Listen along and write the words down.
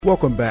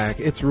Welcome back.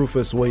 It's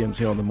Rufus Williams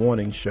here on The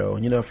Morning Show.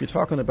 And, if you're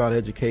talking about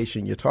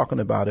education, you're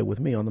talking about it with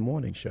me on The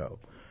Morning Show.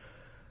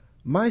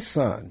 My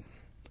son,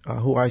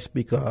 who I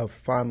speak of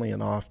fondly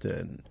and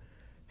often,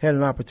 had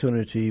an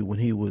opportunity when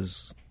he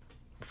was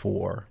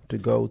 4 to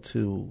go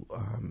to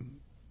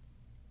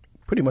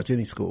pretty much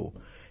any school.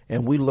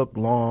 And we looked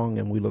long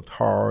and we looked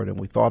hard and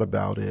we thought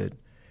about it.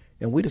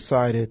 And we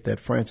decided that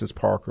Francis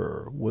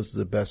Parker was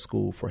the best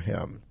school for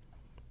him.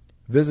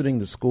 Visiting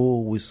the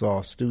school, we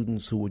saw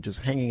students who were just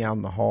hanging out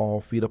in the hall,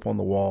 feet up on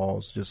the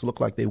walls, just looked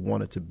like they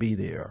wanted to be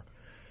there.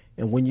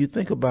 And when you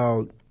think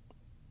about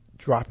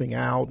dropping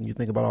out and you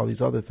think about all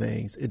these other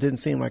things, it didn't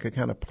seem like a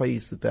kind of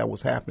place that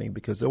was happening,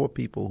 because there were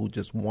people who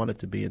just wanted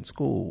to be in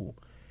school.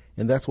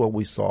 And that's what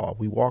we saw.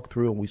 We walked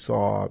through and we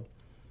saw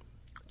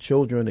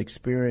children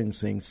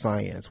experiencing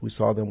science. We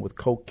saw them with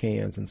Coke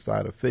cans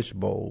inside of fish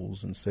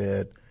bowls and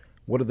said,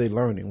 what are they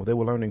learning? Well, they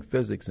were learning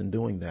physics and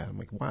doing that. I'm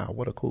like, wow,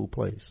 what a cool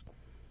place.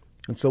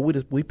 And so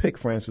we picked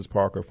Francis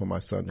Parker for my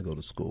son to go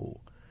to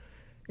school.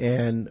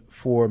 And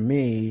for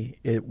me,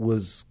 it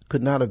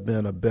could not have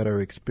been a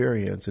better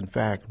experience. In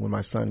fact, when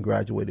my son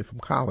graduated from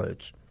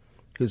college,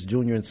 his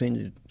junior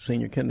and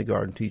senior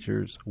kindergarten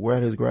teachers were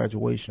at his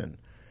graduation.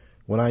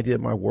 When I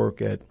did my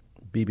work at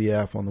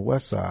BBF on the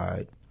West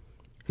Side,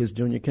 his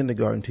junior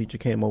kindergarten teacher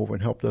came over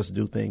and helped us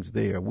do things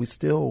there. We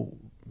still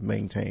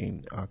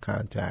maintain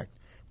contact.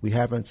 We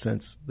haven't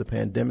since the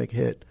pandemic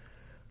hit,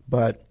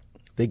 but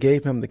they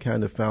gave him the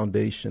kind of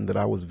foundation that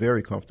I was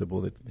very comfortable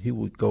that he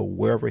would go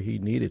wherever he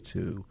needed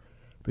to,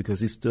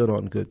 because he stood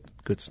on good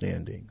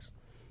standings.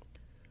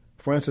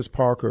 Francis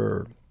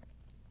Parker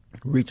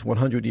reached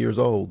 100 years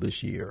old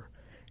this year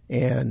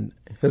and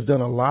has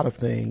done a lot of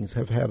things,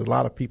 have had a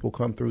lot of people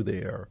come through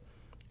there.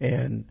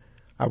 And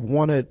I've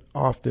wanted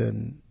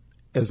often,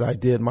 as I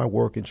did my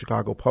work in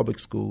Chicago public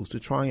schools, to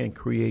try and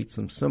create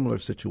some similar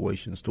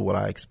situations to what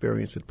I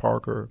experienced at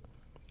Parker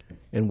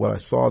and what I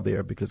saw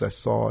there, because I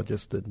saw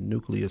just the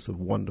nucleus of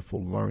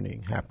wonderful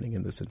learning happening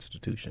in this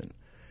institution.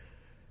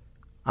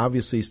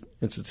 Obviously,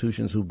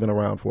 institutions who've been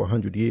around for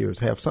 100 years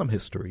have some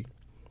history,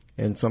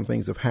 and some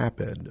things have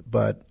happened,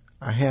 but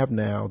I have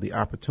now the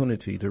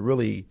opportunity to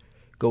really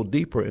go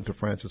deeper into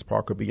Francis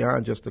Parker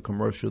beyond just the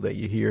commercial that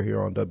you hear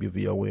here on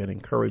WVON,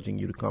 encouraging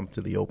you to come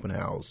to the open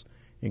house,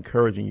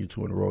 encouraging you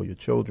to enroll your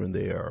children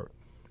there.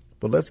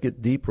 But let's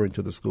get deeper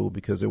into the school,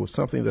 because there was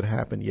something that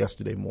happened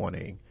yesterday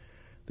morning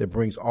that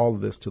brings all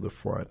of this to the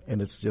front, and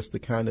it's just the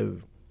kind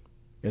of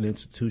an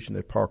institution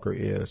that Parker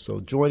is. So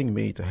joining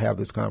me to have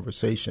this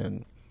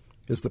conversation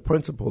is the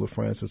principal of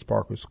Francis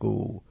Parker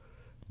School,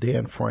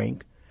 Dan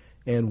Frank,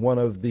 and one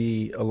of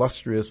the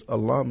illustrious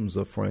alums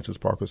of Francis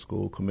Parker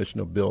School,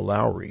 Commissioner Bill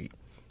Lowry.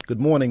 Good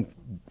morning,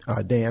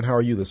 Dan. How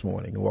are you this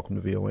morning? And welcome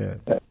to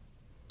VON.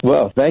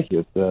 Well, thank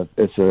you.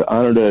 It's an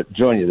honor to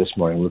join you this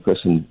morning, Lucas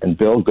and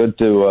Bill.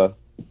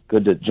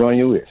 Good to join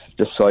you. We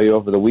just saw you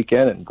over the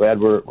weekend, and glad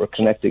we're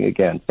connecting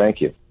again.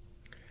 Thank you.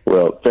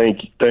 Well,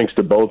 thanks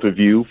to both of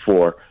you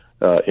for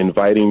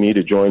inviting me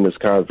to join this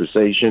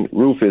conversation.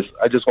 Rufus,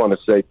 I just want to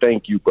say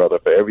thank you, brother,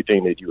 for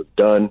everything that you have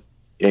done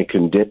and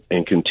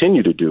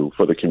continue to do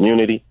for the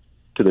community.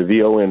 To the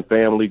VON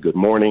family, good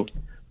morning.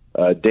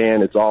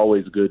 Dan, it's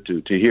always good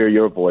to hear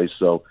your voice.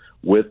 So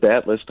with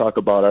that, let's talk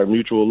about our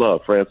mutual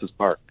love, Francis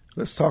Park.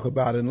 Let's talk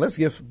about it.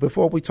 And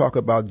before we talk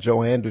about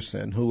Joe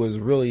Anderson, who is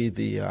really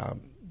the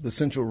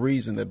central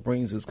reason that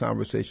brings this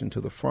conversation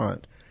to the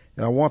front.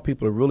 And I want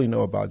people to really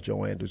know about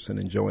Joe Anderson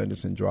and Joe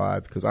Anderson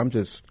Drive, because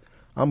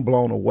I'm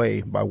blown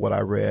away by what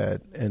I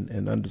read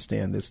and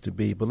understand this to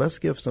be. But let's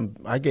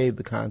I gave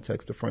the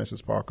context of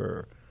Francis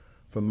Parker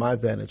from my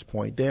vantage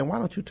point. Dan, why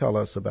don't you tell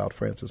us about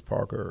Francis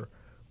Parker,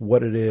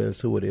 what it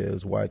is, who it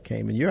is, why it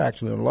came. And you're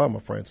actually an alum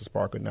of Francis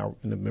Parker now,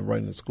 and have been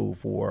running the school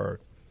for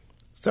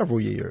several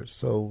years.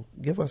 So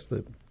give us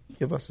the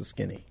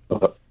skinny.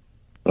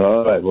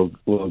 All right. Well,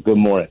 good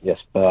morning. Yes,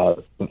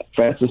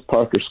 Francis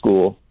Parker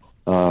School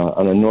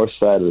on the north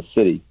side of the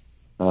city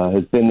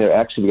has been there.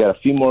 Actually, we got a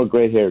few more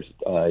gray hairs.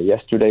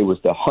 Yesterday was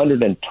the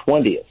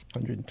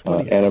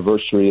 120th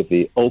anniversary of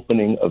the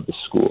opening of the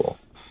school.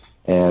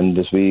 And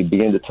as we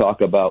begin to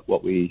talk about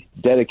what we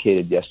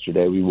dedicated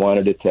yesterday, we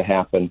wanted it to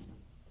happen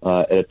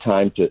at a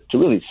time to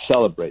really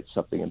celebrate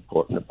something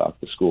important about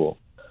the school.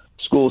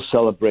 School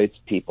celebrates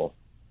people.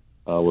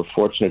 We're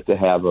fortunate to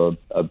have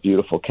a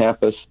beautiful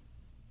campus,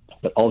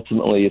 but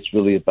ultimately it's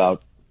really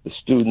about the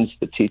students,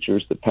 the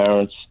teachers, the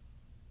parents,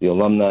 the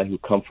alumni who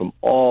come from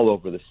all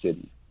over the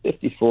city,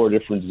 54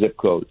 different zip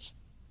codes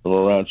from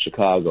around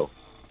Chicago,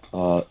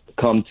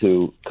 come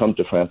to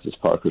Francis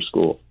Parker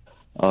School.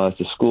 It's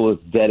a school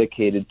that's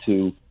dedicated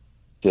to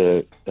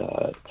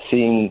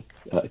seeing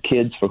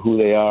kids for who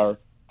they are,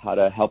 how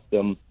to help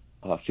them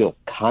feel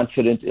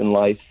confident in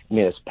life. I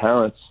mean, as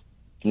parents,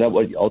 isn't that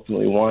what you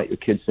ultimately want? Your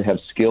kids to have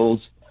skills,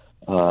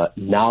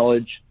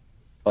 knowledge,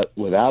 but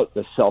without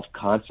the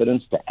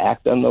self-confidence to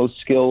act on those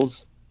skills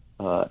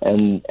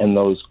and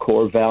those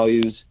core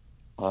values,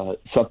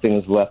 something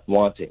is left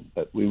wanting.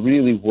 But we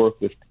really work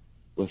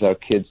with our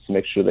kids to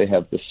make sure they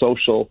have the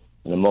social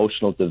and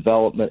emotional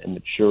development and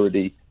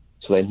maturity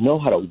so they know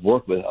how to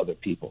work with other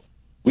people.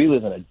 We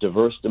live in a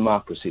diverse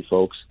democracy,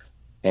 folks,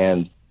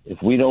 and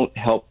if we don't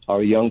help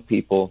our young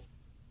people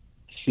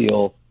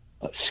feel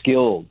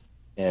skilled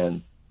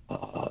and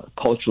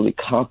culturally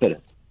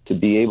competent to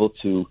be able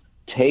to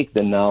take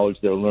the knowledge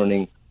they're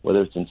learning,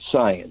 whether it's in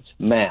science,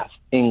 math,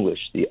 English,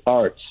 the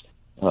arts,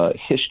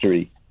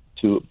 history,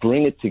 to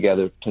bring it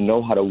together, to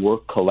know how to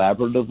work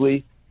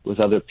collaboratively with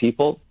other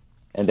people,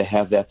 and to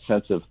have that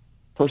sense of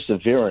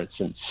perseverance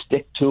and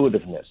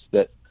stick-to-itiveness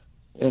that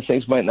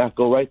things might not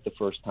go right the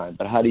first time,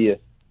 but how do you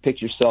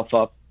pick yourself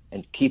up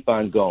and keep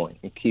on going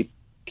and keep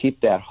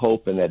that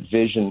hope and that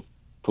vision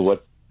for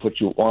what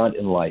you want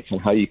in life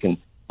and how you can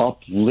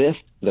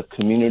uplift the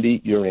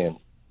community you're in.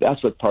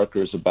 That's what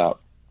Parker is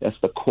about. That's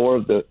the core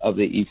of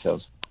the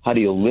ethos. How do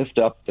you lift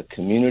up the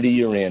community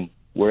you're in,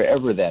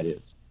 wherever that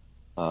is?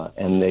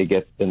 And they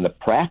get in the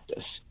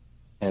practice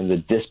and the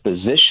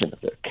disposition of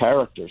their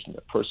characters and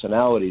their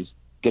personalities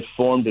get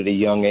formed at a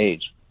young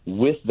age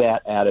with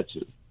that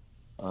attitude.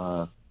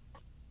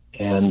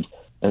 And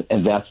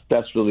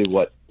that's really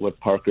what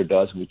Parker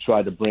does. We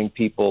try to bring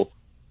people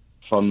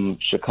from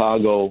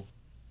Chicago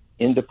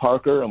into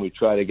Parker, and we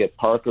try to get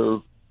Parker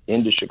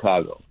into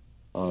Chicago.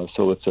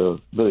 So it's a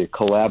really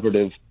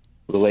collaborative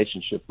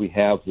relationship we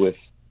have with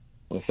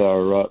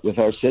our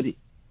city.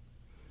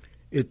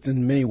 It's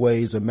in many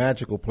ways a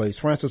magical place.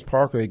 Francis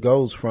Parker, it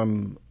goes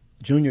from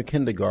junior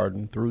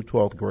kindergarten through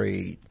 12th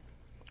grade.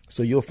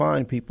 So you'll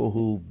find people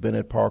who've been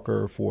at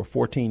Parker for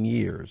 14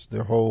 years,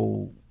 their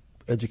whole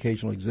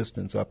educational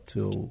existence up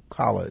to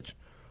college,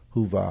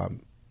 who've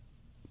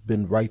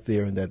been right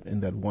there in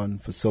that one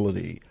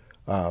facility.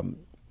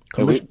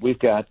 We've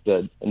got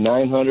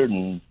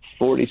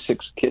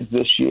 946 kids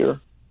this year,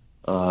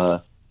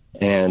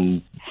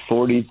 and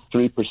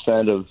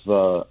 43% of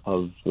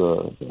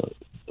the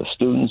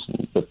students,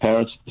 the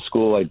parents at the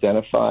school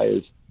identify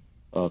as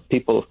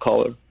people of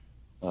color.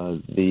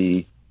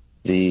 The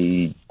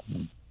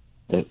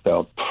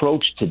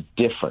approach to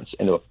difference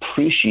and to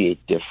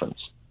appreciate difference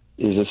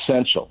is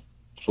essential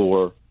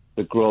for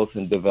the growth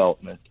and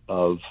development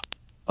of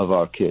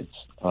our kids.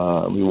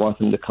 We want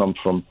them to come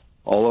from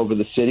all over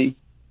the city.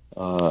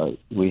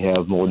 We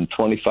have more than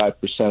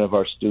 25% of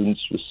our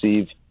students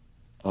receive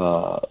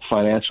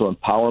financial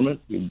empowerment.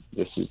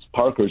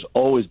 Parker's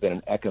always been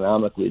an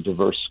economically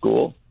diverse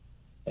school,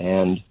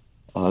 and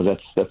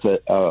that's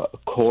a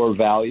core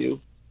value,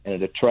 and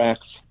it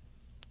attracts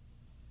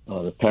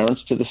the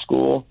parents to the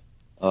school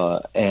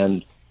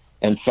and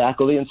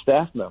faculty and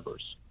staff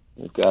members.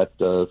 We've got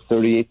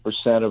 38%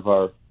 of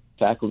our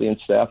faculty and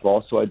staff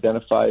also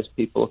identify as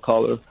people of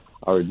color.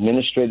 Our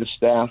administrative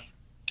staff,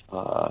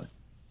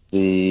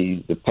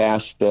 the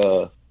past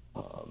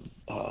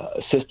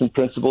assistant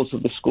principals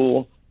of the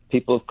school,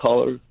 people of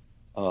color,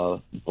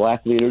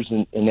 black leaders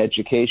in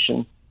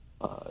education,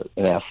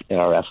 and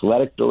our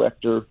athletic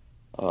director,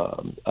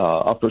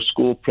 upper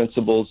school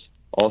principals,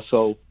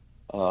 also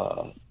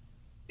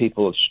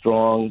people of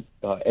strong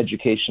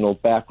educational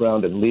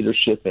background and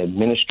leadership and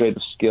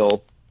administrative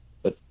skill,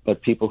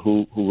 but people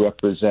who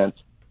represent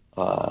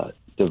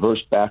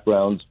diverse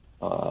backgrounds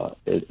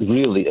is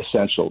really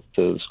essential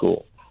to the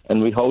school.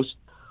 And we host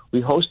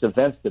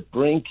events that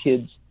bring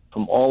kids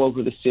from all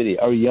over the city.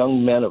 Our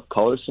Young Men of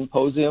Color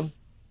Symposium,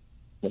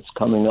 that's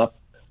coming up.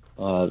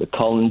 The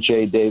Cullen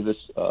J. Davis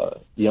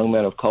Young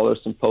Men of Color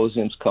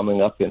Symposium is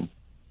coming up in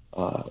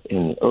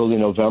early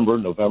November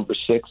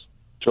 6th.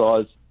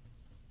 Draws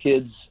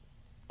kids,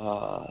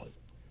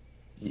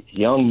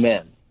 young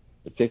men,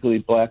 particularly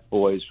black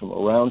boys from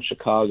around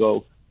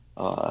Chicago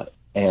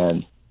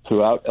and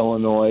throughout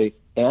Illinois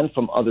and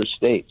from other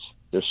states.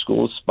 Their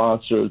schools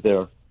sponsor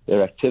their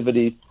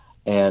activities,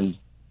 and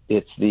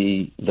it's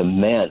the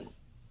men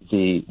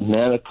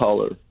of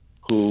color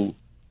who,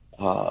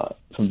 from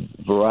a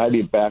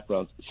variety of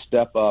backgrounds,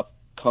 step up,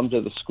 come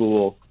to the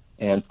school,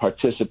 and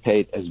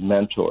participate as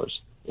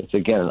mentors. It's,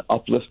 again, an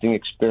uplifting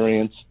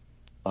experience,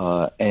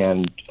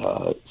 and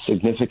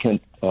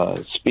significant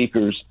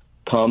speakers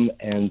come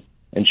and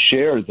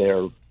share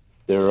their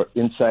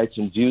insights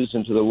and views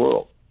into the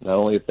world. Not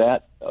only at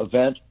that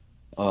event,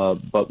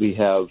 but we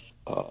have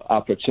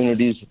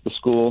opportunities at the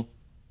school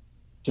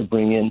to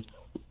bring in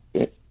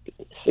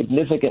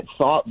significant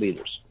thought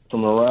leaders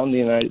from around the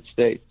United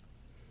States.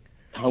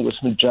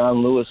 Congressman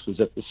John Lewis was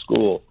at the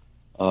school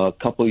a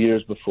couple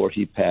years before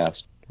he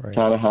passed. Right.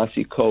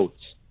 Ta-Nehisi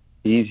Coates,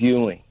 Eve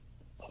Ewing,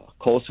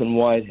 Colson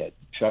Whitehead,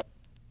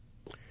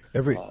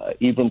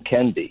 Ibram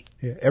Kendi.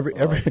 Yeah,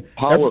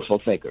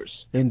 powerful thinkers.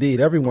 Indeed,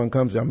 everyone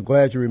comes. I'm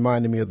glad you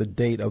reminded me of the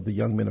date of the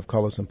Young Men of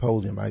Color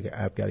Symposium.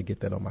 I've got to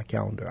get that on my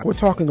calendar. We're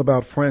talking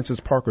about Francis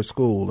Parker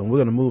School, and we're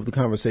going to move the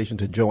conversation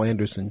to Joe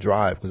Anderson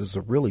Drive because it's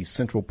a really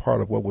central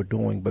part of what we're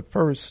doing. But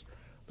first,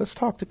 let's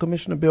talk to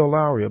Commissioner Bill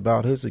Lowry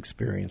about his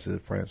experience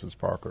at Francis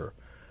Parker.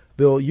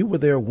 Bill, you were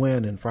there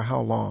when and for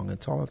how long?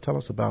 And tell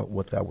us about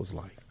what that was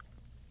like.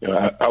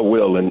 I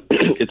will, and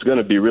it's going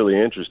to be really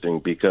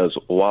interesting because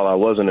while I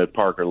wasn't at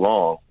Parker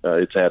long,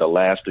 it's had a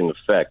lasting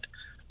effect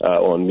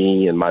on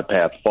me and my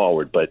path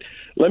forward. But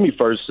let me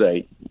first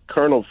say,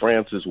 Colonel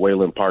Francis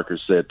Wayland Parker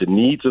said, "The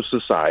needs of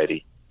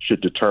society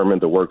should determine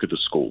the work of the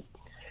school."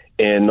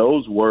 And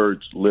those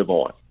words live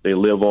on. They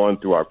live on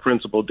through our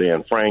principal,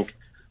 Dan Frank,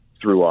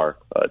 through our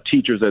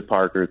teachers at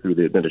Parker, through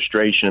the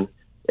administration.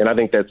 And I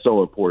think that's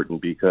so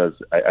important because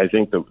I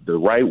think the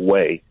right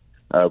way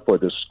for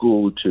the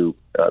school to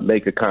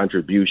make a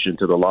contribution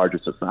to the larger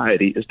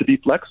society is to be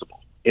flexible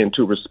and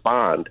to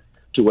respond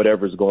to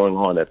whatever's going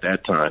on at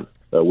that time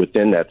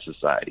within that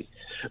society.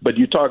 But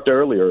you talked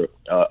earlier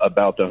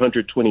about the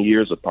 120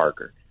 years of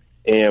Parker.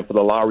 And for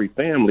the Lowry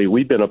family,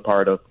 we've been a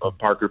part of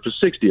Parker for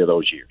 60 of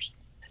those years.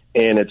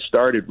 And it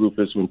started,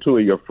 Rufus, when two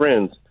of your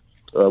friends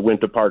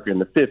went to Parker in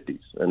the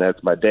 50s. And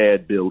that's my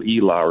dad, Bill E.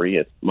 Lowry,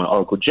 and my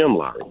uncle, Jim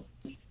Lowry.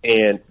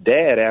 And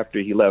Dad, after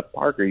he left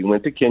Parker, he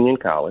went to Kenyon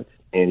College,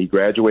 and he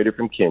graduated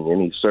from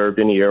Kenyon. He served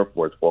in the Air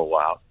Force for a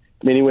while.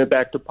 And then he went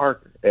back to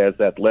Parker as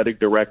athletic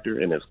director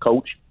and as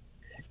coach.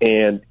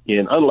 And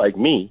unlike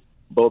me,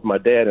 both my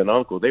dad and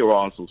uncle, they were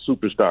also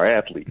superstar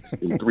athletes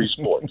in 3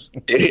 sports.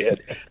 And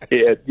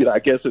I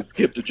guess it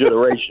skipped a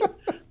generation.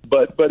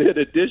 But in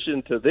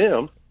addition to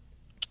them,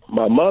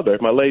 my mother,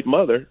 my late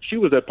mother, she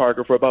was at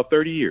Parker for about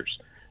 30 years.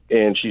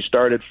 And she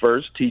started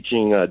first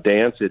teaching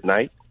dance at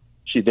night.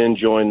 She then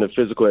joined the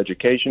physical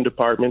education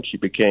department. She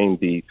became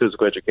the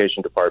physical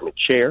education department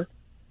chair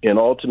and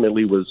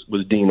ultimately was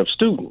dean of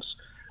students.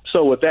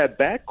 So with that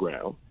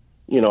background,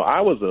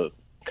 I was a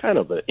kind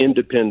of an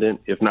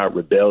independent, if not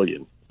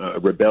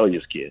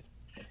rebellious kid.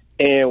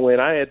 And when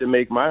I had to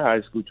make my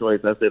high school choice,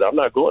 I said, I'm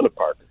not going to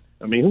Parker.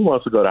 I mean, who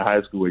wants to go to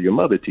high school where your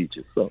mother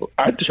teaches? So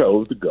I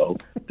chose to go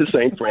to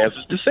St.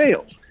 Francis de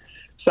Sales.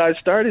 So I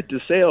started de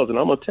Sales, and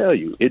I'm going to tell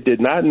you, it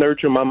did not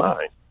nurture my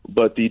mind,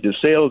 but the de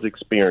Sales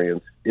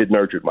experience, it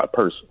nurtured my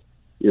person.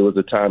 It was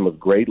a time of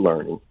great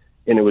learning,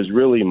 and it was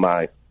really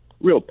my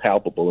real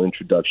palpable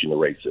introduction to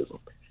racism.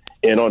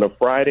 And on a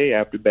Friday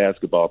after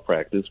basketball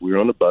practice, we were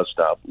on the bus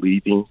stop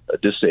leaving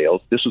de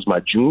Sales. This was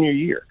my junior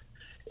year,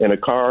 and a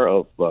car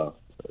of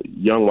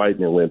young white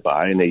men went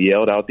by, and they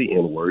yelled out the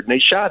N-word, and they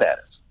shot at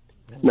us.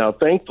 Now,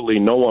 thankfully,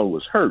 no one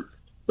was hurt.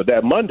 But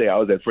that Monday, I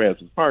was at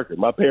Francis Parker.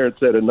 My parents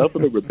said, enough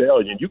of the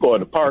rebellion. You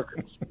going to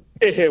Parker.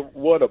 And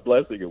what a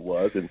blessing it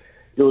was. And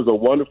it was a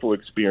wonderful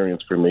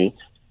experience for me.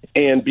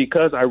 And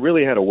because I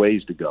really had a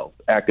ways to go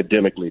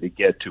academically to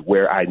get to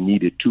where I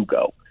needed to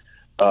go,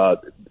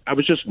 I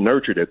was just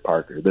nurtured at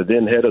Parker. The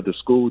then head of the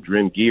school,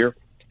 Dren Gear,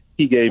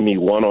 he gave me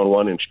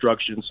one-on-one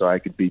instruction so I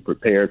could be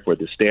prepared for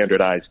the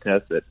standardized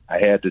test that I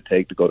had to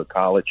take to go to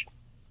college.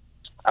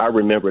 I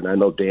remember, and I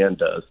know Dan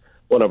does,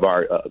 one of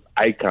our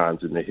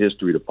icons in the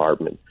history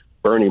department,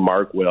 Bernie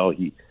Markwell,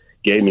 he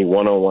gave me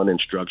one-on-one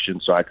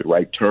instruction so I could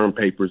write term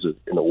papers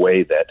in a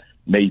way that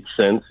made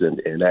sense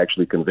and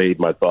actually conveyed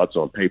my thoughts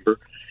on paper.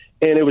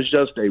 And it was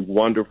just a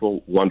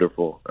wonderful,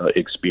 wonderful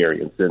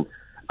experience. And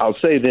I'll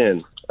say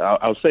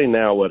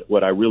now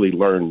what I really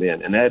learned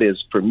then, and that is,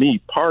 for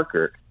me,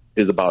 Parker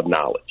is about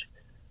knowledge.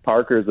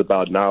 Parker is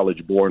about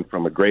knowledge born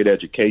from a great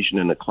education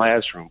in the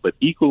classroom, but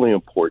equally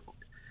important,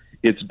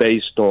 it's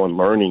based on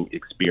learning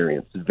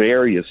experience,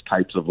 various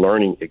types of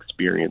learning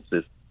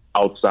experiences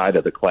outside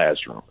of the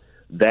classroom.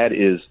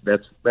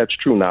 That's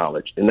true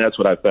knowledge, and that's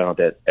what I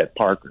found at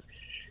Parker.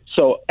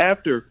 So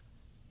after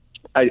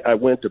I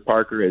went to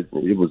Parker, it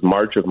was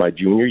March of my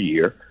junior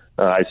year.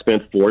 I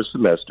spent 4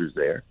 semesters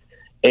there,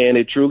 and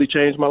it truly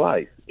changed my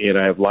life. And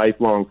I have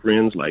lifelong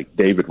friends like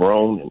David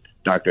Rohn and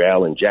Dr.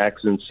 Alan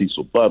Jackson,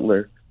 Cecil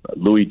Butler,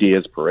 Louis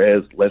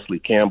Diaz-Perez, Leslie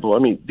Campbell. I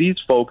mean, these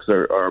folks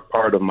are a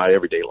part of my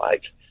everyday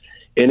life.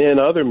 And then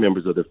other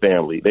members of the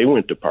family, they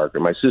went to Parker.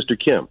 My sister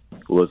Kim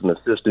was an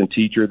assistant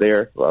teacher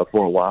there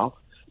for a while.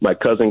 My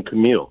cousin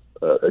Camille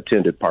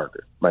attended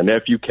Parker. My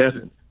nephew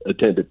Kevin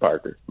attended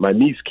Parker. My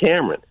niece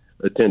Cameron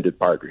attended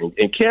Parker.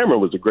 And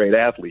Cameron was a great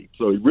athlete,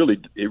 so it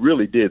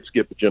really did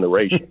skip a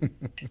generation.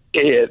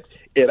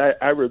 and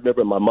I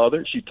remember my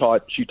mother, she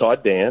taught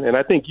Dan, and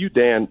I think you,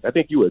 Dan,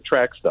 you were a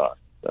track star.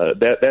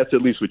 That's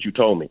at least what you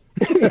told me.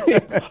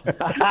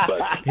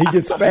 But he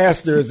gets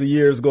faster as the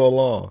years go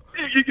along.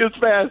 He gets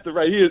faster,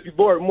 right?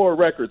 More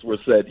records were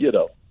set,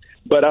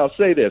 But I'll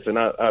say this,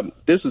 and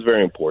this is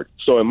very important.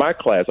 So in my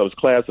class, I was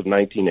class of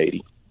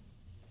 1980.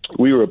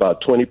 We were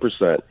about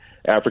 20%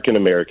 African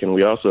American.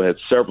 We also had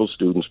several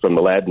students from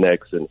the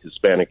Latinx and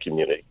Hispanic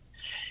community.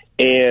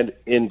 And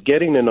in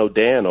getting to know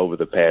Dan over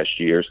the past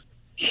years,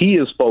 he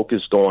is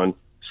focused on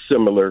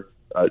similar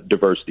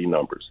diversity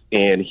numbers,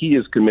 and he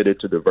is committed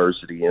to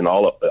diversity in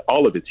all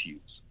of its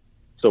hues.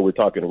 So we're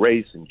talking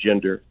race and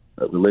gender,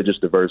 religious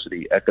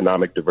diversity,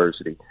 economic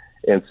diversity,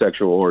 and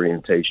sexual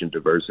orientation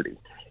diversity.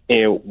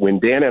 And when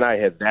Dan and I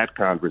had that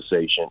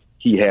conversation,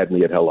 he had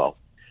me at hello.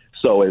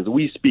 So as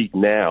we speak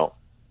now,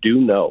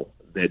 do know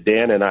that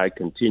Dan and I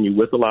continue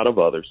with a lot of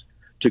others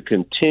to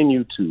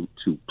continue to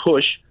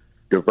push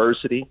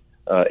diversity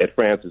at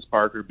Francis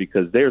Parker,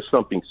 because there's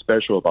something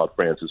special about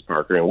Francis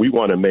Parker, and we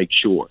want to make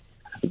sure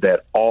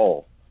that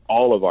all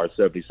of our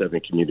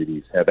 77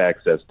 communities have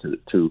access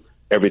to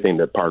everything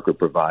that Parker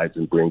provides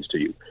and brings to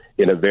you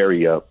in a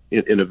very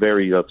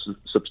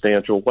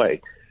substantial way.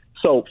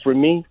 So for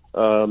me,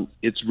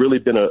 it's really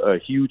been a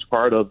huge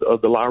part of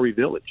the Lowry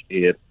Village.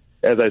 And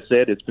as I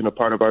said, it's been a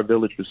part of our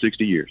village for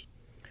 60 years.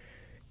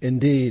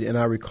 Indeed, and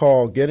I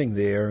recall getting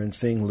there and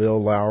seeing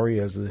Lil Lowry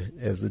as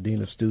the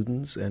dean of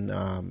students,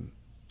 and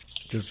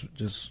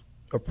just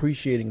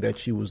appreciating that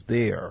she was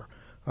there.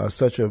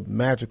 Such a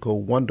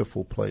magical,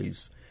 wonderful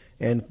place,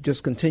 and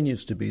just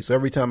continues to be. So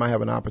every time I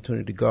have an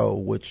opportunity to go,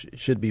 which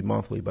should be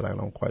monthly, but I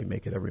don't quite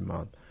make it every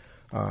month,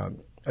 I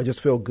just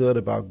feel good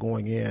about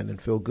going in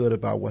and feel good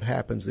about what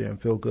happens there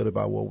and feel good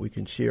about what we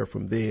can share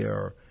from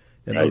there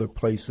and other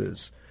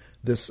places.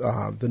 This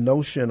the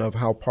notion of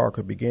how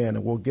Parker began,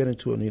 and we'll get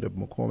into Anita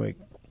McCormick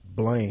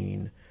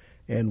Blaine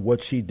and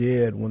what she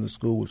did when the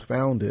school was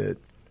founded,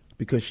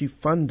 because she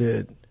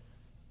funded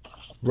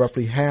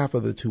roughly half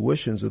of the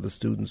tuitions of the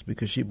students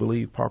because she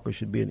believed Parker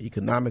should be an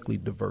economically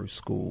diverse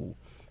school.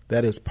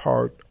 That is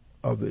part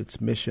of its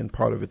mission,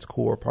 part of its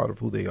core, part of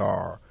who they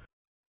are.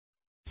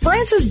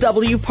 Francis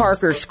W.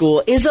 Parker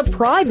School is a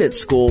private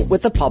school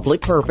with a public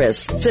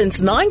purpose.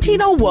 Since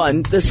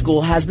 1901, the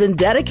school has been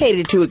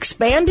dedicated to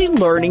expanding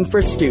learning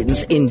for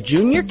students in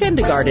junior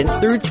kindergarten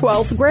through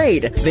 12th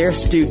grade. Their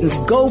students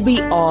go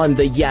beyond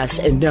the yes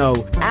and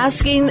no,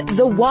 asking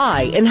the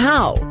why and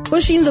how,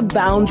 pushing the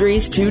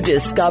boundaries to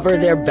discover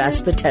their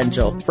best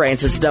potential.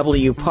 Francis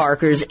W.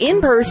 Parker's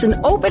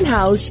in-person open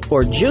house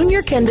for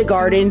junior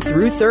kindergarten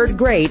through 3rd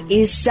grade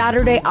is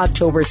Saturday,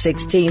 October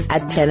 16th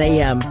at 10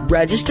 a.m.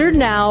 Registered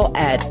now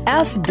at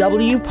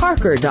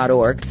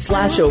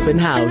fwparker.org/open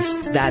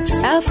house. That's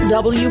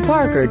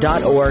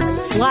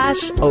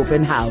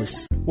fwparker.org/open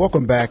house.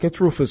 Welcome back.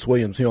 It's Rufus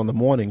Williams here on The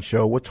Morning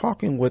Show. We're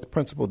talking with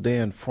Principal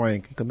Dan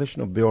Frank and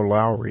Commissioner Bill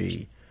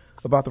Lowry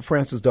about the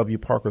Francis W.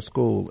 Parker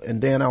School.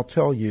 And Dan, I'll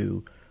tell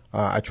you,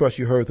 I trust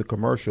you heard the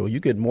commercial. You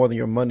get more than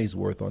your money's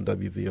worth on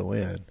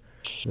WVON.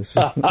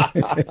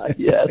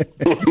 Yes.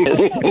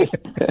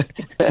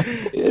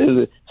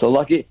 So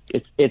lucky.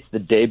 It's the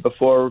day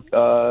before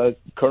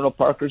Colonel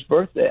Parker's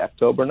birthday,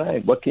 October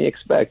 9th. What can you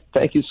expect?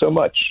 Thank you so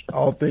much.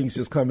 All things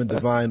just come in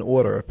divine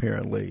order,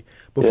 apparently.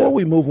 Before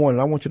we move on,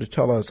 I want you to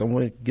tell us, I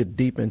want to get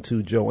deep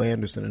into Joe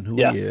Anderson and who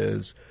he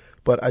is,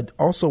 but I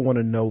also want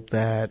to note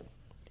that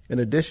in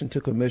addition to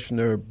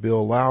Commissioner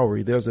Bill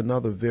Lowry, there's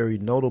another very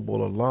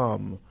notable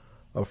alum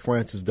of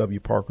Francis W.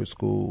 Parker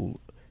School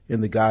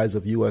in the guise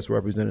of U.S.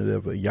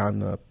 Representative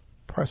Ayanna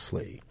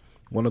Pressley,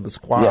 one of the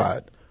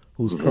squad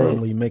who's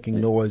currently making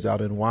noise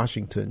out in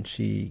Washington.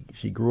 She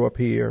grew up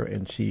here,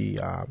 and she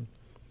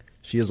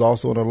is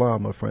also an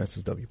alum of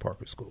Francis W.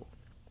 Parker School.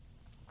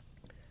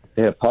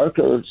 Yeah,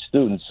 Parker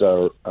students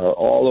are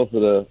all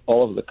over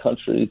the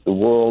country, the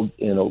world,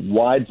 in a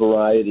wide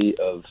variety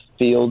of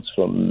fields,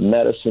 from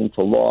medicine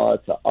to law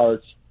to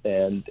arts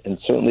and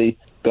certainly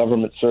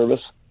government service,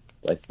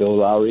 like Bill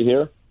Lowry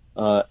here.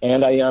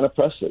 And Ayanna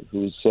Pressley,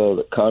 who's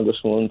the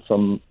congresswoman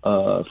from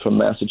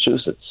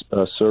Massachusetts,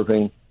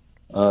 serving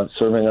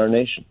our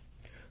nation.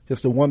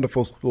 Just a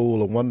wonderful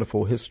school, a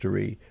wonderful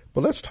history.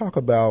 But let's talk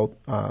about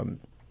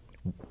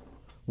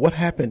what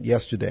happened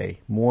yesterday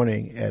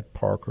morning at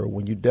Parker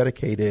when you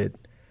dedicated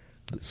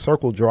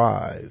Circle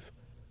Drive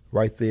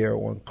right there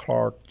on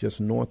Clark, just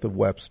north of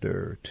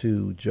Webster,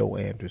 to Joe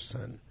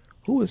Anderson.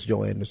 Who is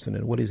Joe Anderson,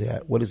 and what does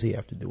he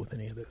have to do with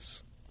any of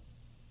this?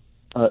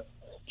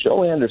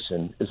 Joe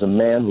Anderson is a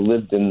man who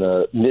lived in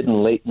the mid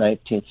and late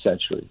 19th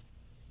century,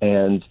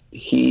 and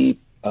he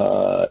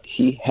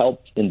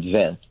helped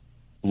invent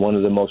one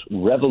of the most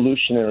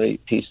revolutionary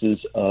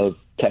pieces of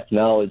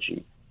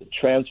technology that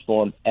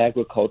transformed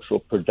agricultural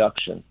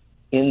production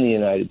in the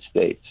United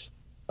States,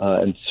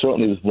 and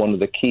certainly was one of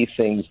the key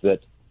things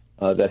that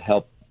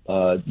helped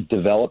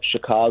develop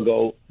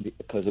Chicago,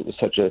 because it was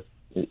such a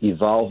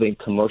evolving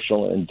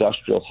commercial and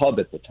industrial hub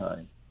at the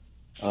time.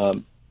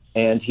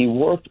 And he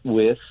worked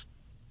with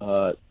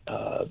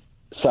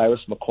Cyrus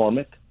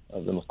McCormick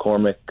of the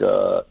McCormick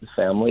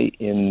family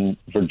in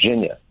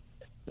Virginia.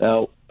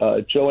 Now,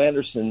 Joe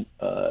Anderson's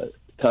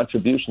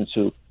contribution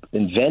to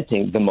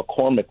inventing the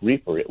McCormick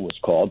reaper, it was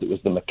called. It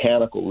was the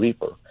mechanical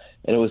reaper.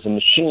 And it was a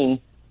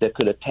machine that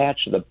could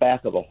attach to the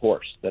back of a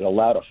horse that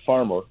allowed a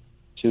farmer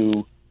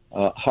to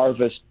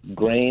harvest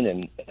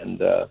grain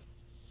and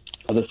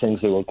other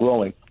things they were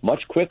growing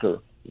much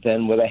quicker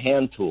than with a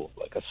hand tool,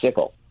 like a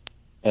sickle.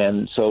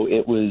 And so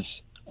it was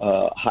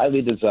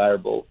highly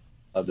desirable.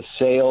 The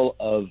sale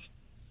of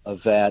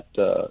that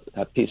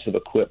piece of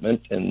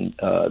equipment and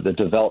the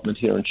development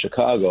here in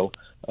Chicago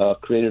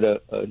created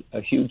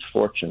a huge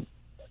fortune.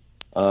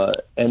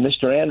 And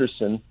Mr.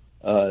 Anderson,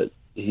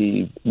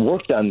 he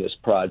worked on this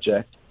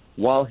project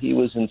while he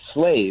was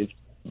enslaved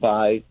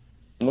by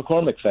the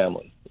McCormick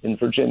family in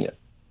Virginia.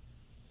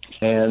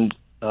 And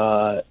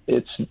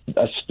it's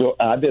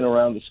I've been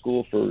around the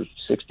school for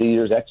 60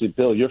 years. Actually,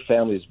 Bill, your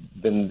family's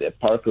been at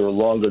Parker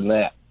longer than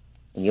that.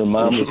 And your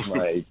mom was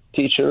my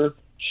teacher.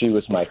 She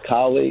was my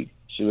colleague.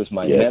 She was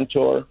my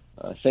mentor.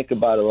 I think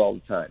about her all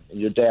the time. And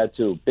your dad,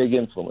 too, big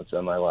influence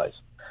on my life.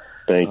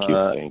 Thank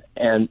you.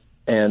 And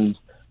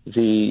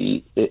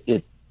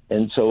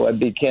so I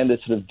began to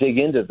sort of dig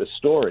into the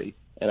story.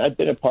 And I've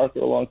been at Parker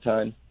a long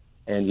time.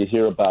 and you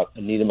hear about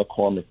Anita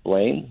McCormick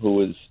Blaine, who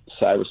was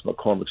Cyrus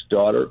McCormick's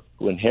daughter,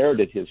 who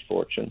inherited his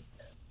fortune.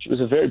 She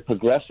was a very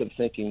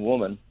progressive-thinking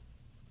woman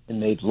and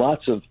made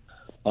lots of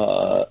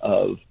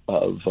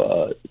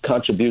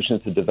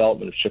contributions to the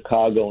development of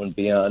Chicago and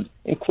beyond,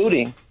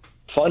 including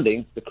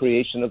funding the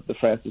creation of the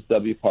Francis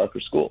W. Parker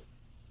School,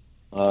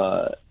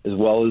 as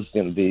well as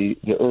the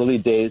early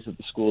days of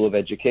the School of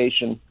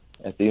Education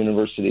at the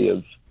University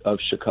of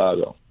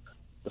Chicago.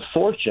 The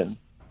fortune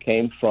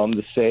came from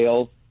the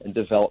sale and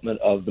development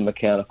of the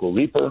mechanical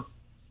reaper,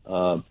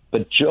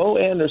 but Joe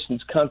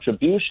Anderson's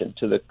contribution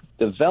to the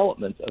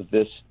development of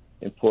this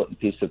important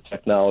piece of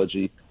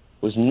technology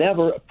was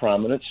never a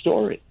prominent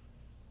story.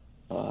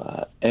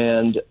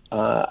 And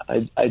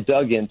I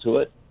dug into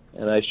it,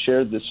 and I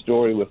shared this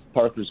story with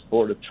Parker's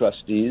Board of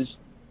Trustees,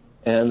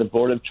 and the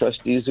Board of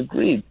Trustees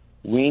agreed.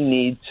 We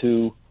need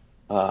to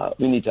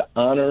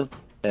honor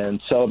and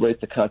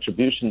celebrate the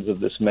contributions of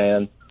this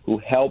man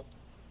who helped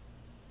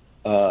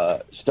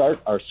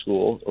start our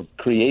school, or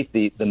create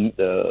the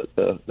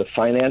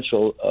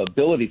financial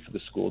ability for the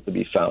school to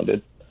be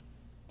founded.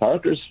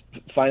 Parker's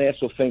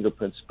financial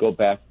fingerprints go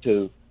back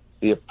to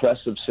the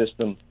oppressive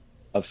system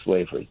of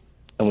slavery,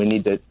 and we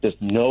need to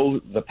just know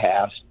the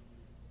past,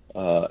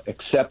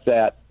 accept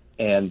that,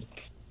 and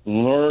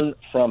learn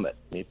from it.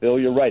 I mean, Bill,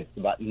 you're right. It's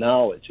about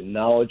knowledge, and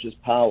knowledge is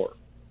power.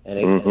 And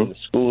the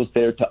school is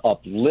there to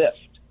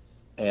uplift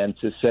and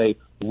to say,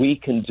 we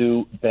can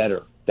do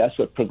better. That's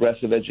what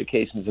progressive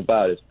education is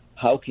about, is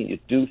how can you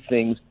do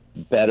things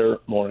better,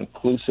 more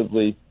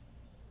inclusively,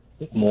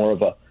 with more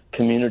of a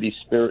community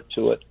spirit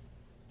to it.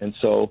 And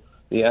so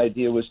the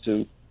idea was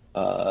to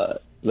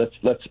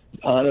let's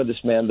honor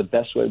this man the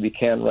best way we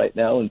can right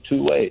now in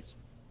two ways.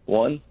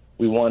 One,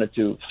 we wanted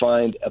to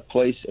find a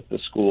place at the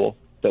school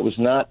that was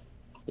not,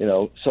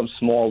 some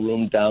small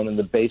room down in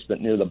the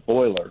basement near the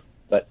boiler,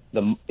 but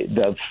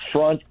the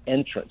front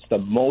entrance,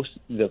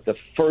 the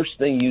first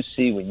thing you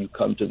see when you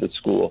come to the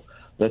school.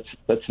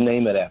 Let's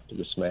name it after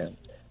this man.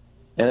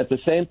 And at the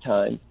same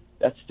time,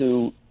 that's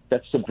to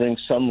bring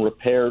some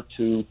repair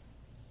to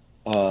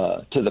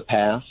the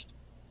past.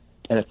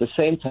 And at the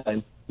same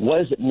time, what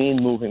does it mean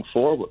moving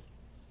forward?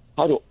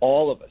 How do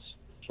all of us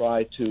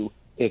try to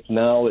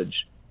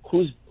acknowledge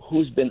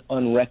who's been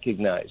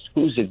unrecognized,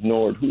 who's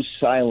ignored, who's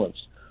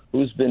silenced,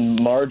 who's been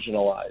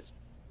marginalized,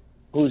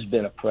 who's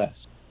been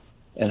oppressed?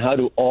 And how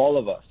do all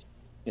of us,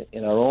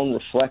 in our own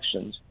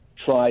reflections,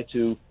 try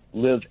to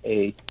live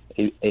a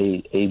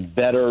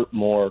better,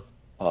 more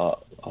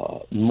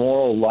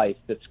moral life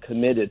that's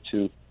committed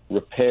to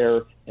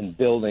repair and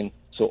building,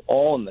 so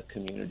all in the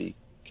community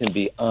can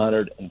be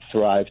honored and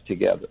thrive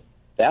together.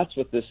 That's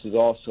what this is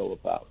also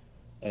about.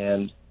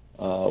 And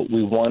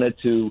we wanted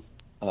to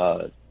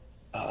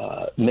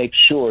make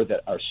sure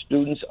that our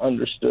students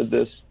understood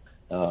this,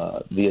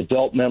 the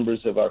adult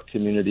members of our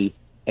community,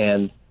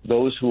 and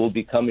those who will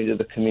be coming to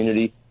the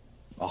community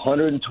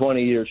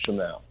 120 years from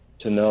now,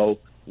 to know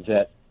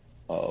that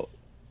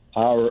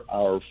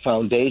our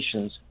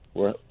foundations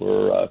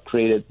were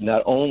created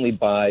not only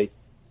by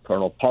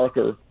Colonel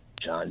Parker,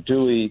 John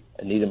Dewey,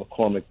 Anita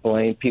McCormick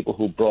Blaine, people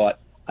who brought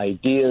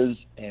ideas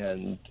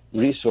and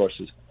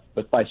resources,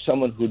 but by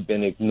someone who'd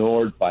been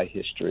ignored by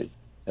history,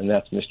 and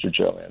that's Mr.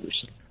 Joe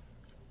Anderson.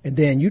 And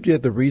Dan, you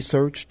did the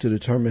research to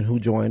determine who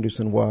Joe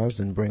Anderson was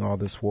and bring all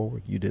this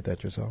forward. You did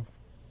that yourself?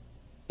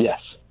 Yes.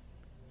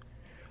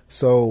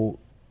 So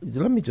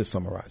let me just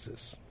summarize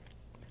this.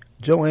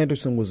 Joe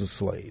Anderson was a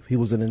slave. He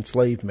was an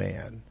enslaved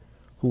man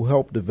who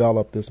helped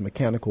develop this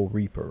mechanical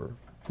reaper.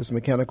 This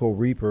mechanical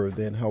reaper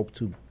then helped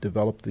to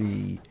develop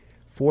the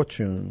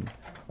fortune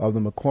of the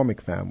McCormick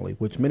family,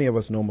 which many of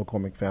us know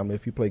McCormick family.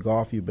 If you play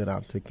golf, you've been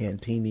out to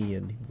Cantini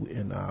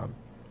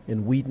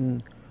in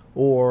Wheaton,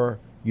 or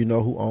you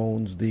know who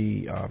owns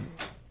the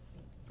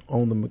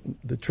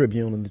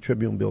Tribune and the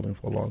Tribune building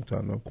for a long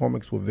time. The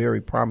McCormicks were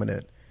very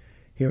prominent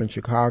here in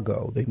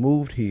Chicago. They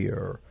moved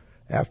here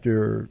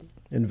after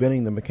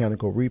inventing the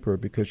mechanical reaper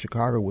because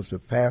Chicago was the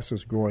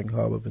fastest growing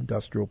hub of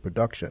industrial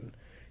production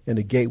and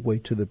a gateway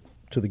to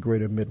the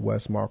greater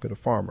Midwest market of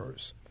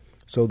farmers.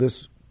 So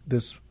this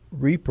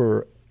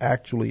reaper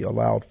actually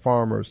allowed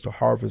farmers to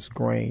harvest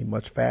grain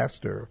much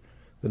faster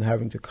than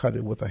having to cut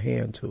it with a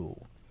hand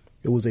tool.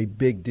 It was a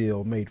big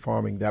deal, made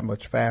farming that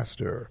much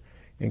faster,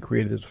 and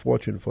created this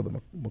fortune for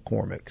the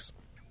McCormicks.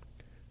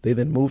 They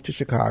then moved to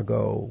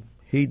Chicago.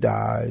 He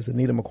dies.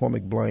 Anita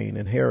McCormick Blaine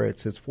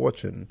inherits his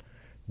fortune,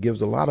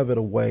 gives a lot of it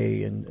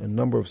away in a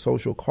number of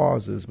social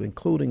causes,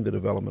 including the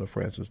development of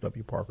Francis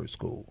W. Parker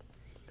School.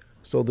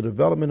 So the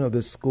development of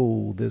this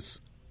school,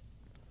 this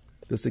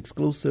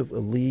exclusive,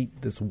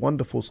 elite, this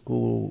wonderful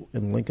school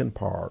in Lincoln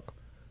Park,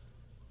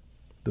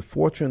 the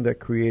fortune that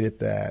created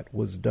that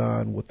was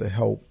done with the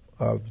help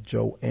of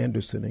Joe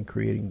Anderson in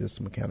creating this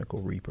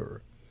mechanical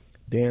reaper.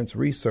 Dan's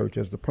research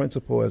as the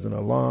principal, as an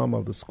alum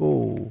of the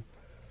school,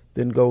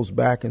 then goes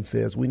back and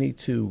says we need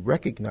to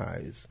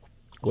recognize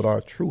what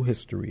our true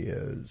history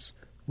is.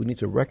 We need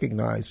to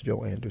recognize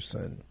Joe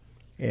Anderson.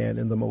 And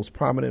in the most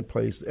prominent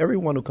place,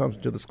 everyone who comes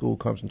into the school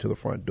comes into the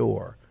front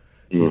door.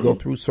 You go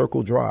through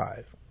Circle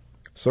Drive.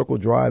 Circle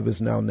Drive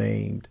is now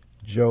named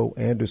Joe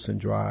Anderson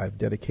Drive,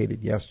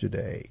 dedicated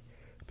yesterday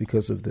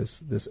because of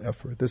this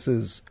effort. This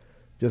is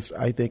just,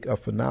 I think, a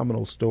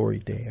phenomenal story,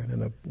 Dan,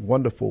 and a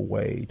wonderful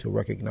way to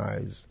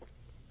recognize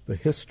the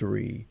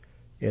history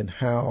and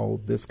how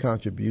this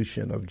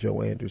contribution of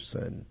Joe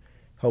Anderson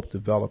helped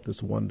develop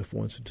this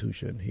wonderful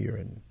institution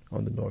here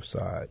on the North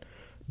Side.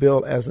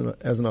 Bill, as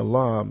an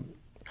alum,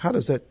 how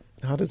does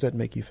that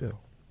make you feel?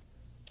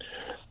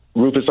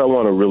 Rufus, I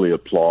want to really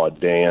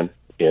applaud Dan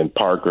and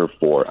Parker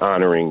for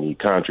honoring the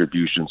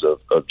contributions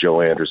of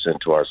Joe Anderson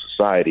to our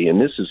society,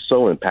 and this is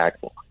so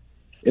impactful.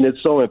 And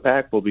it's so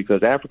impactful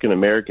because African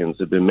Americans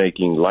have been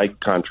making like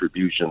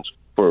contributions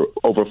for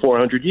over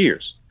 400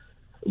 years.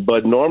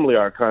 But normally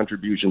our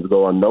contributions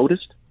go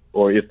unnoticed,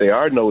 or if they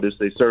are noticed,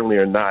 they certainly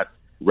are not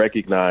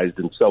recognized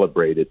and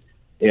celebrated.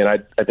 And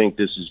I think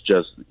this is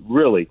just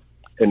really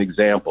an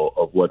example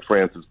of what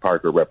Francis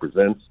Parker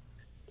represents.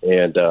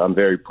 And I'm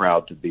very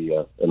proud to be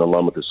an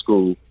alum of the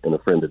school and a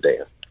friend of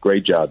Dan.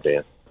 Great job,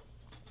 Dan.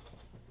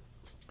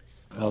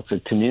 Well, it's a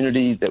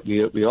community that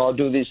we all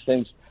do these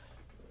things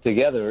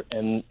together,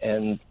 and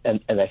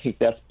I think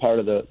that's part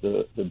of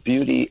the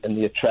beauty and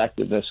the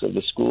attractiveness of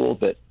the school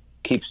that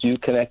keeps you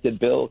connected,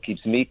 Bill,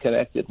 keeps me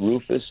connected,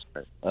 Rufus,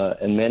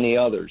 and many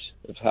others,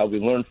 of how we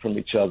learn from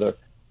each other.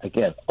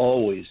 Again,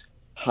 always,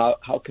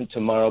 how can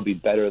tomorrow be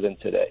better than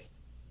today?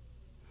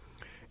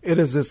 It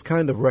is this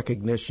kind of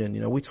recognition.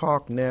 You know, we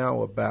talk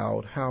now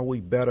about how we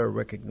better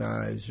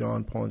recognize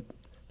Jean-Paul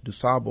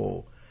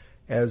Dusable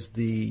as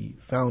the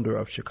founder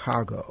of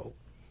Chicago.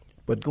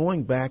 But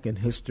going back in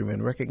history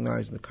and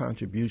recognizing the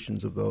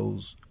contributions of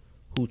those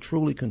who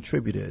truly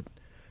contributed,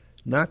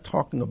 not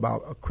talking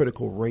about a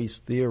critical race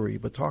theory,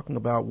 but talking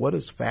about what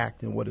is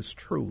fact and what is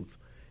truth,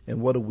 and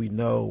what do we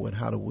know and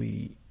how do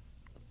we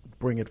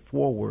bring it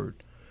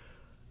forward,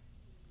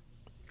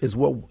 is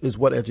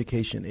what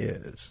education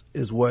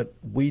is what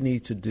we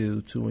need to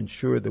do to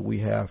ensure that we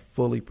have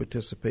fully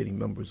participating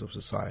members of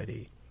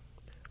society.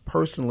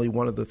 Personally,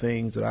 one of the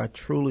things that I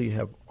truly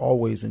have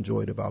always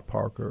enjoyed about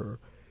Parker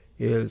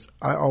is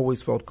I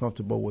always felt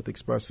comfortable with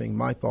expressing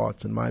my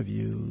thoughts and my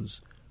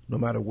views, no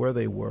matter where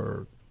they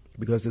were,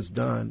 because it's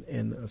done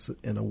in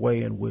a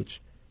way in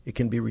which it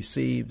can be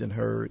received and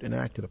heard and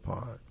acted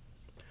upon.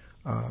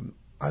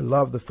 I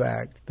love the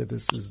fact that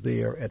this is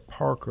there at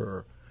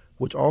Parker,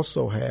 which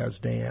also has,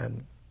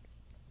 Dan,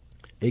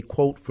 a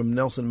quote from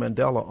Nelson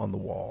Mandela on the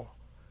wall.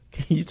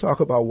 Can you talk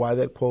about why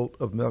that quote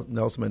of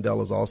Nelson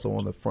Mandela is also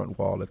on the front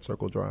wall at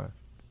Circle Drive?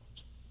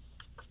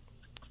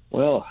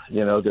 Well,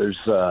 there's,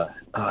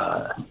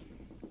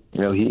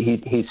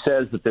 he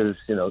says that there's,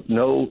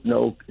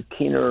 no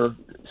keener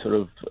sort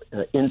of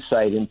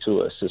insight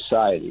into a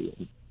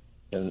society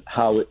and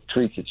how it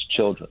treats its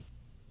children.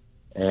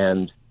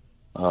 And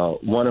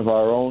one of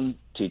our own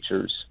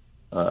teachers,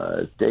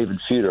 David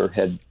Feuder,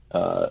 had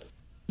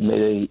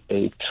made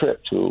a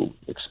trip to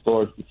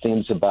explore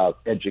themes about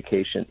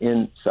education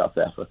in South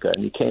Africa,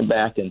 and he came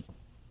back and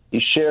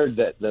he shared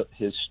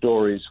his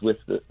stories with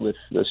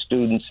the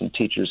students and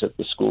teachers at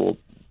the school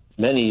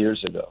many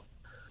years ago,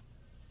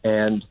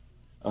 and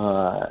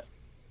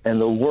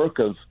the work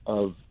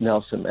of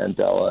Nelson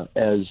Mandela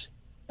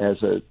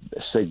as a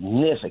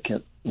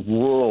significant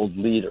world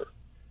leader,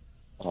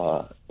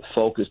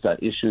 focused on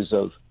issues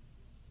of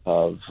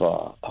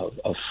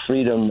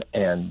freedom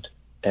and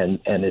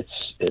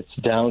its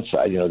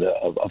downside,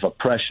 of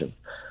oppression,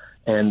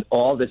 and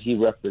all that he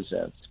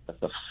represents. But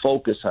the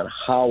focus on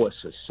how a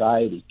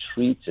society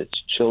treats its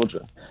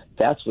children,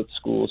 that's what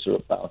schools are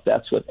about.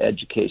 That's what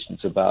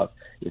education's about.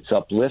 It's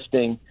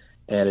uplifting,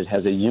 and it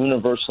has a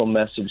universal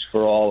message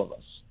for all of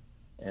us.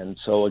 And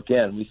so,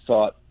 again, we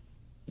thought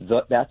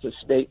that's a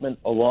statement,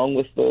 along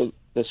with the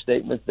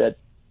statement that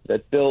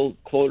Bill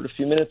quoted a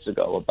few minutes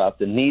ago about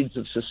the needs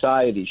of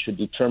society should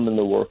determine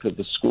the work of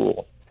the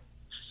school.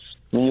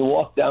 When you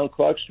walk down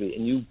Clark Street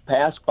and you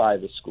pass by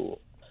the school,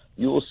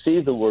 you will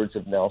see the words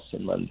of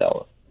Nelson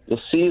Mandela.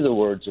 You'll see the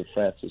words of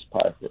Francis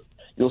Parker.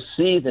 You'll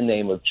see the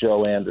name of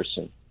Joe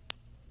Anderson,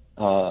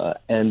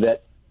 and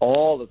that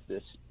all of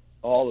this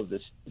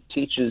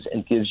teaches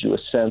and gives you a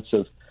sense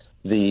of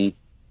the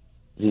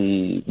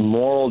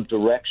moral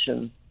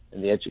direction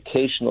and the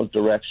educational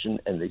direction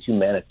and the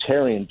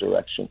humanitarian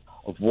direction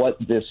of what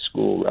this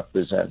school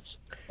represents.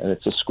 And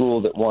it's a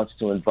school that wants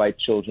to invite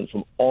children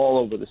from all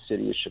over the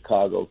city of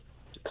Chicago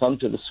to come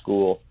to the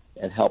school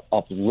and help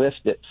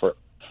uplift it for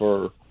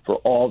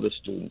all the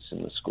students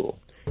in the school.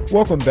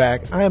 Welcome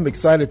back. I am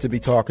excited to be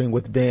talking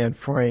with Dan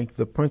Frank,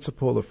 the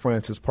principal of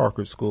Francis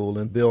Parker School,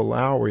 and Bill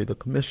Lowry, the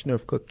commissioner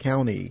of Cook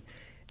County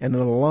and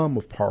an alum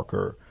of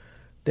Parker.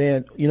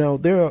 Dan,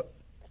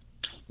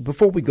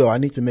 before we go, I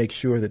need to make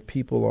sure that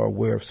people are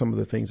aware of some of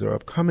the things that are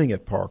upcoming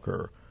at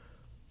Parker,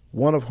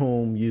 one of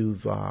whom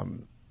you've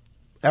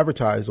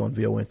advertised on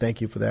VOA, and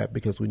thank you for that,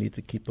 because we need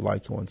to keep the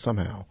lights on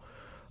somehow.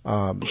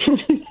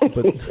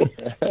 But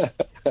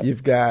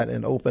you've got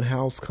an open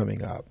house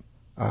coming up,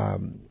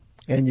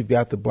 and you've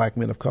got the Black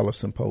Men of Color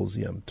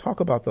Symposium. Talk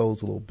about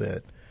those a little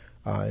bit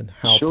and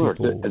how Sure.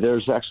 people...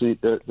 There's actually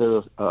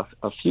there are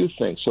a few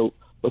things. So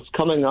what's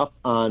coming up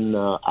on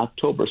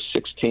October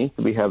 16th,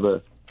 we have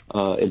a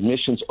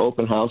admissions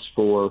open house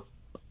for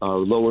our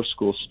lower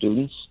school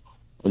students.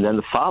 And then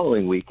the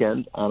following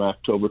weekend, on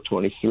October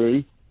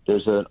 23,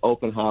 there's an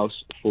open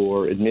house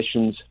for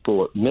admissions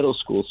for middle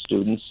school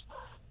students.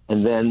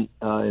 And then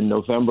in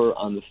November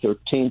on the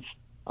 13th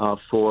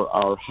for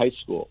our high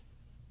school.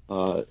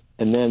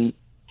 And then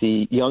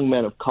the Young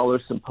Men of Color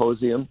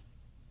Symposium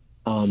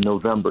on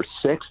November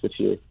 6th. If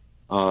you're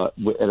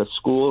at a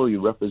school,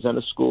 you represent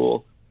a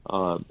school,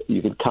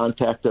 you can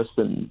contact us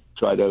and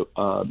try to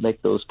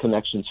make those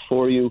connections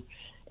for you.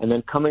 And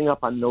then coming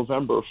up on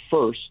November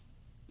 1st,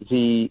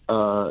 the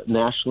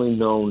nationally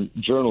known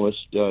journalist,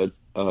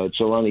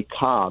 Jelani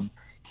Cobb,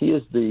 he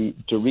is the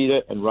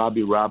Dorita and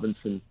Robbie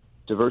Robinson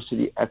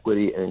Diversity,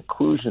 Equity, and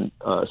Inclusion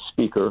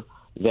speaker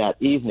that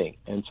evening.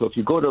 And so if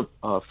you go to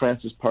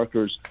Francis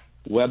Parker's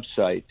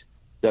website,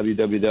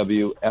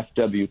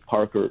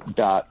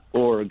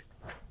 www.fwparker.org,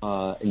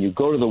 and you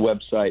go to the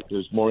website,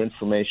 there's more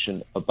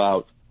information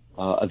about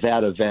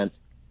that event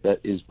that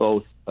is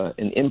both an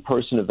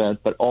in-person event,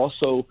 but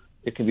also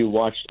it can be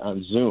watched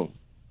on Zoom.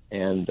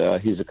 And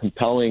he's a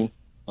compelling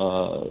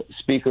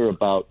speaker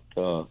about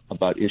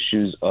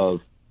issues of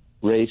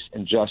race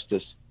and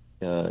justice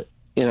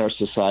in our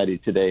society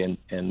today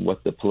and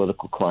what the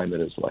political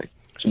climate is like.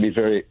 It should be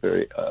very,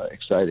 very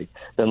exciting.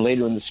 Then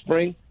later in the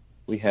spring,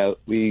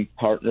 we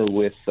partner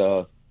with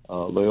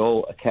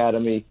Loyola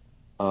Academy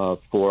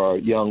for our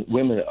Young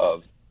Women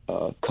of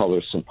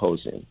Color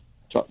Symposium.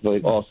 So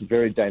also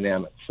very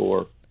dynamic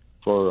for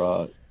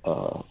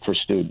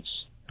students.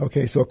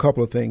 Okay, so a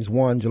couple of things.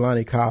 One,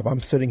 Jelani Cobb,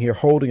 I'm sitting here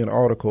holding an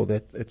article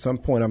that at some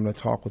point I'm going to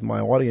talk with my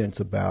audience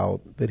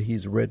about that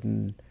he's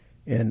written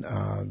in,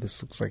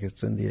 this looks like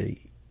it's in the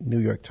New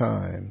York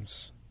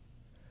Times,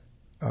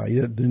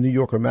 the New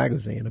Yorker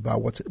magazine,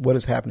 about what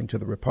is happening to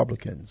the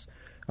Republicans.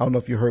 I don't know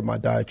if you heard my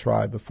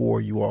diatribe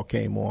before you all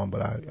came on,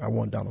 but I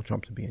want Donald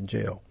Trump to be in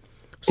jail.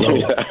 So,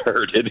 I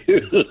heard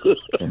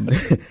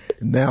it.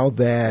 Now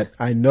that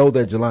I know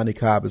that Jelani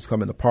Cobb is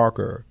coming to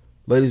Parker,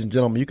 ladies and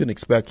gentlemen, you can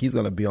expect he's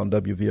going to be on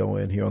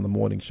WVON here on the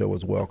morning show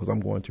as well, because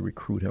I'm going to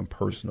recruit him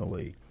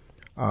personally.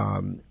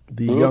 Young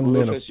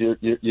men. Rufus,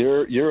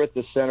 you're at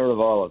the center of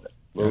all of it.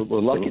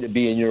 We're lucky to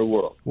be in your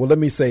world. Well, let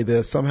me say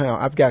this. Somehow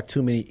I've got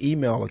too many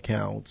email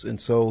accounts, and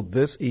so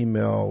this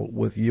email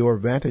with your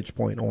vantage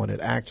point on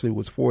it actually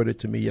was forwarded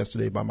to me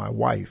yesterday by my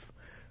wife,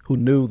 who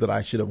knew that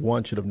I should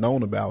have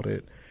known about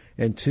it,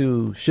 and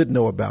two, should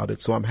know about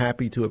it. So I'm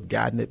happy to have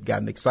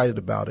gotten excited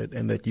about it,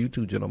 and that you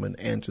two gentlemen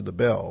answered the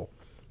bell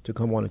to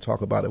come on and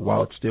talk about it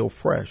while it's still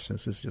fresh,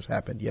 since this just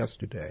happened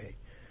yesterday.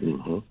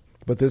 Mm-hmm.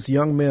 But this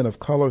Young Men of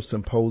Color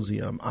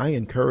Symposium, I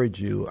encourage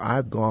you.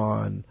 I've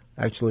been a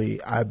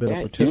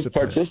participant. You've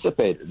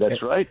participated,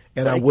 that's right.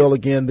 And I will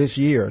again this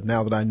year,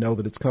 now that I know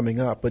that it's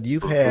coming up. But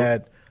you've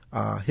had,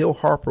 Hill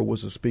Harper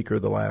was a speaker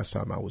the last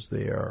time I was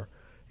there.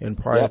 And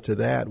prior to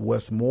that,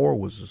 Wes Moore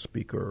was a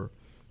speaker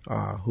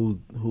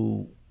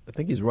who I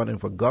think he's running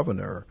for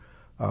governor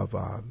of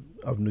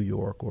New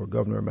York, or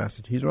governor of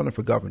Massachusetts. He's running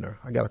for governor.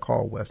 I got to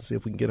call Wes and see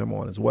if we can get him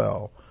on as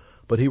well.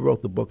 But he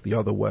wrote the book, The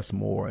Other Wes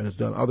Moore, and has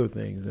done other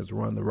things, and has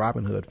run the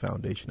Robin Hood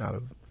Foundation out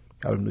of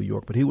New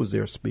York. But he was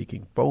there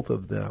speaking. Both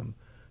of them,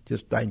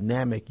 just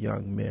dynamic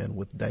young men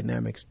with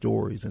dynamic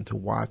stories, and to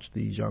watch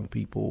these young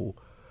people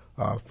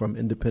from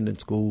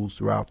independent schools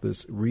throughout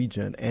this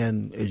region,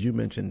 and as you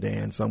mentioned,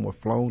 Dan, some were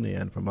flown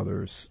in from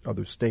other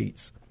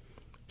states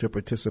to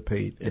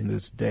participate in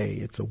this day.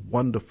 It's a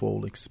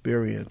wonderful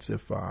experience.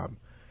 If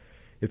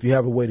you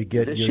have a way to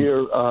get this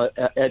year,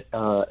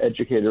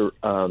 educator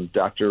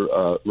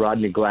Dr.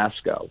 Rodney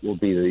Glasgow will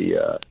be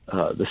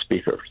the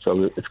speaker.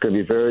 So it's going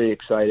to be very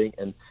exciting,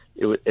 and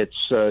it's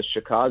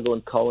Chicago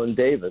and Cullen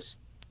Davis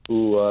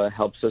who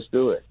helps us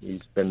do it.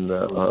 He's been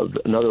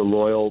another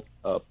loyal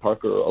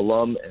Parker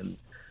alum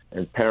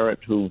and parent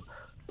who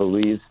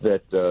believes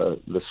that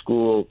the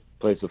school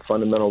plays a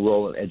fundamental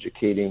role in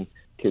educating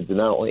kids,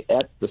 not only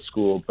at the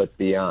school but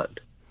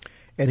beyond.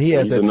 And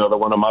he's another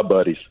one of my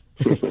buddies.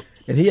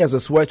 And he has a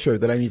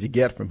sweatshirt that I need to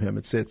get from him.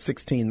 It said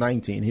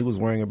 1619. He was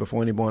wearing it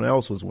before anyone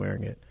else was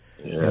wearing it.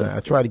 Yeah. And I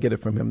tried to get it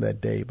from him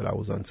that day, but I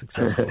was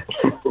unsuccessful.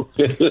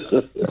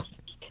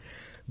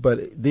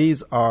 But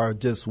these are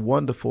just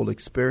wonderful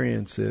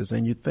experiences.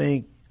 And you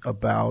think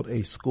about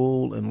a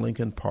school in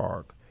Lincoln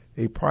Park,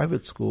 a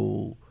private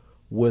school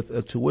with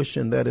a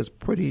tuition that is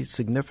pretty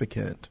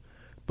significant,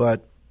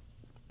 but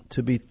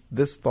to be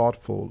this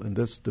thoughtful and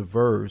this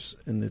diverse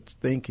in its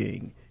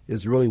thinking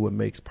is really what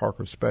makes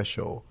Parker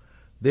special.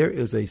 There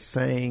is a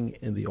saying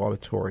in the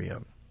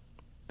auditorium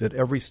that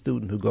every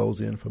student who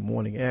goes in for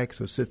morning X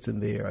or sits in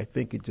there, I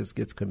think it just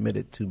gets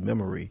committed to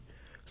memory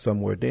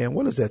somewhere. Dan,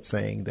 what is that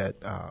saying that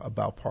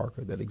about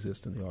Parker that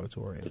exists in the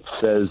auditorium? It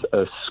says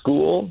a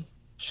school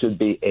should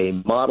be a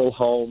model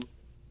home,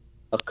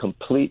 a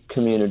complete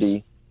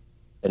community,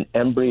 an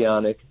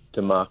embryonic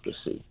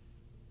democracy.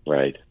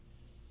 Right.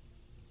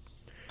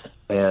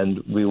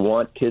 And we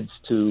want kids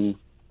to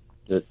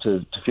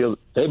feel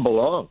they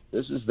belong.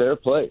 This is their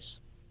place.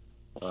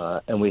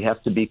 And we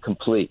have to be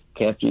complete.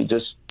 Can't you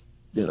just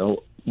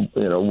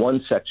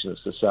one section of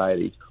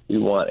society. We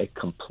want a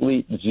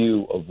complete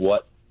view of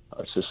what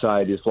our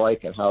society is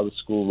like and how the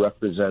school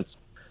represents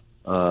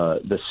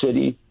the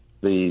city.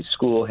 The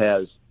school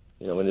has,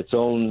 in its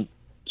own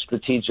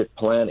strategic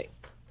planning,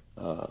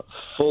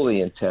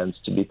 fully intends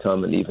to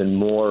become an even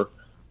more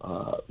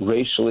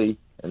racially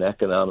and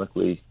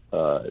economically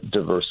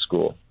diverse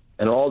school.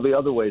 And all the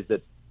other ways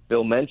that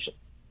Bill mentioned,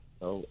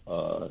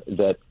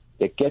 that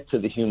get to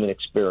the human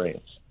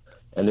experience.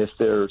 And if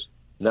there's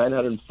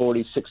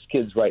 946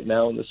 kids right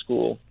now in the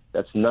school,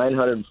 that's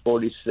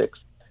 946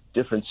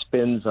 different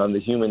spins on the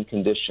human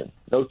condition.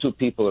 No two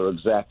people are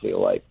exactly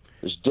alike.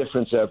 There's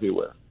difference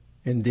everywhere.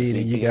 Indeed,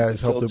 and you guys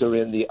help filter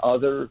in the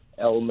other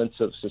elements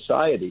of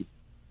society,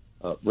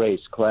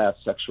 race, class,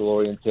 sexual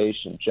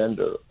orientation,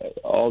 gender,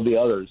 all the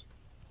others.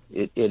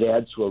 It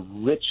adds to a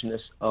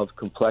richness of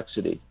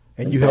complexity.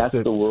 And that's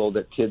the world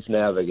that kids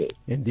navigate.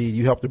 Indeed,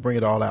 you help to bring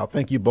it all out.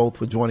 Thank you both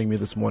for joining me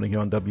this morning here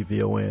on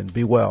WVON.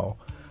 Be well.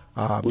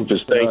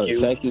 Just thank you.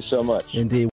 Thank you so much. Indeed.